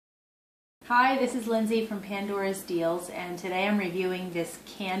Hi, this is Lindsay from Pandora's Deals, and today I'm reviewing this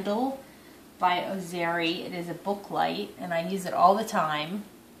Kandle by Ozeri. It is a book light, and I use it all the time.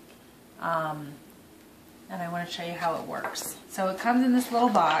 And I want to show you how it works. So it comes in this little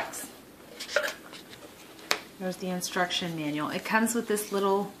box. There's the instruction manual. It comes with this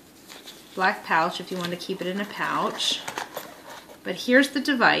little black pouch if you want to keep it in a pouch. But here's the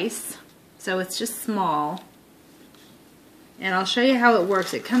device. So it's just small. And I'll show you how it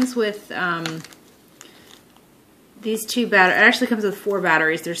works. It comes with these two batteries. It actually comes with 4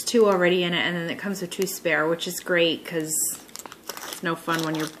 batteries. There's 2 already in it, and then it comes with 2 spare, which is great because it's no fun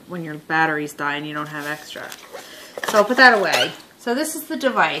when your batteries die and you don't have extra. So I'll put that away. So this is the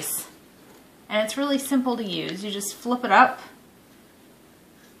device, and it's really simple to use. You just flip it up,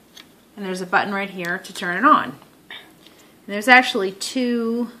 and there's a button right here to turn it on. And there's actually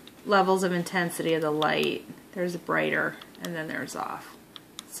 2 levels of intensity of the light. There's brighter, and then there's off.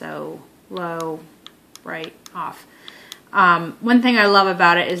 So low, bright, off. One thing I love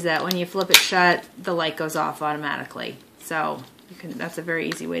about it is that when you flip it shut, the light goes off automatically. So that's a very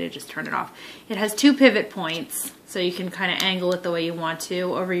easy way to just turn it off. It has 2 pivot points, so you can kind of angle it the way you want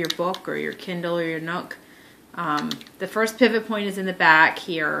to over your book or your Kindle or your Nook. The first pivot point is in the back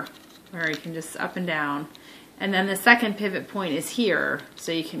here, where you can just up and down. And then the second pivot point is here,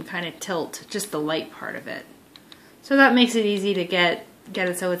 so you can kind of tilt just the light part of it. So that makes it easy to get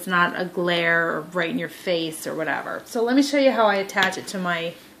it so it's not a glare or right in your face or whatever. So let me show you how I attach it to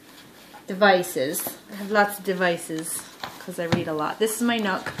my devices. I have lots of devices because I read a lot. This is my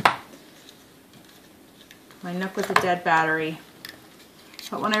Nook. My Nook with a dead battery.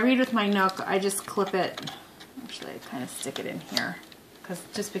 But when I read with my Nook, I just clip it. Actually, I kind of stick it in here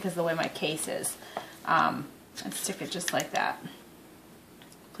just because of the way my case is. And stick it just like that.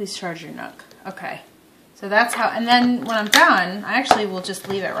 Please charge your Nook. Okay. So that's how, and then when I'm done, I actually will just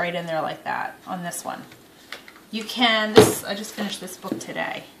leave it right in there like that on this one. You can, I just finished this book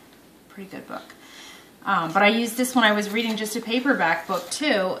today. Pretty good book. But I used this when I was reading just a paperback book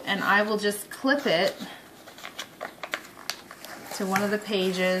too, and I will just clip it to one of the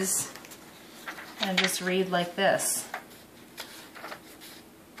pages and just read like this.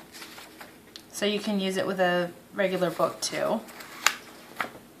 So you can use it with a regular book too.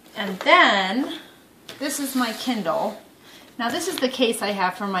 And then, this is my Kindle. Now this is the case I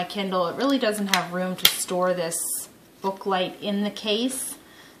have for my Kindle. It really doesn't have room to store this book light in the case.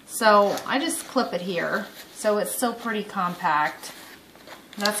 So I just clip it here. So it's still pretty compact.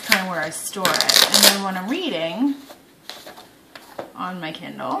 That's kind of where I store it. And then when I'm reading on my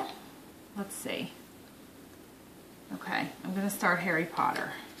Kindle, let's see. Okay, I'm going to start Harry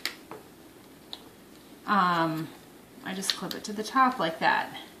Potter. I just clip it to the top like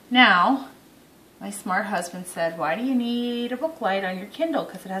that. Now, my smart husband said, why do you need a book light on your Kindle?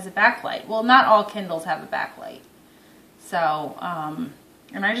 Because it has a backlight. Well, not all Kindles have a backlight. So,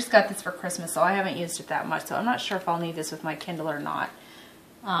 and I just got this for Christmas, so I haven't used it that much. So I'm not sure if I'll need this with my Kindle or not.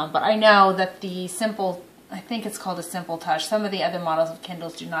 But I know that the Simple, I think it's called a Simple Touch. Some of the other models of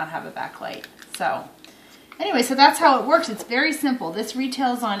Kindles do not have a backlight. So, anyway, so that's how it works. It's very simple. This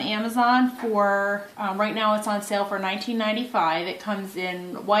retails on Amazon for, right now it's on sale for $19.95. It comes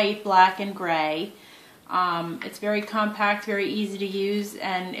in white, black, and gray. It's very compact, very easy to use,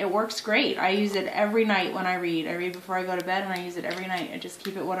 and it works great. I use it every night when I read. I read before I go to bed, and I use it every night. I just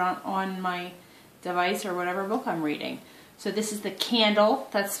keep it on my device or whatever book I'm reading. So this is the Kandle,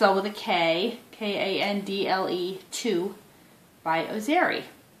 that's spelled with a K, K-A-N-D-L-E 2, by Ozeri.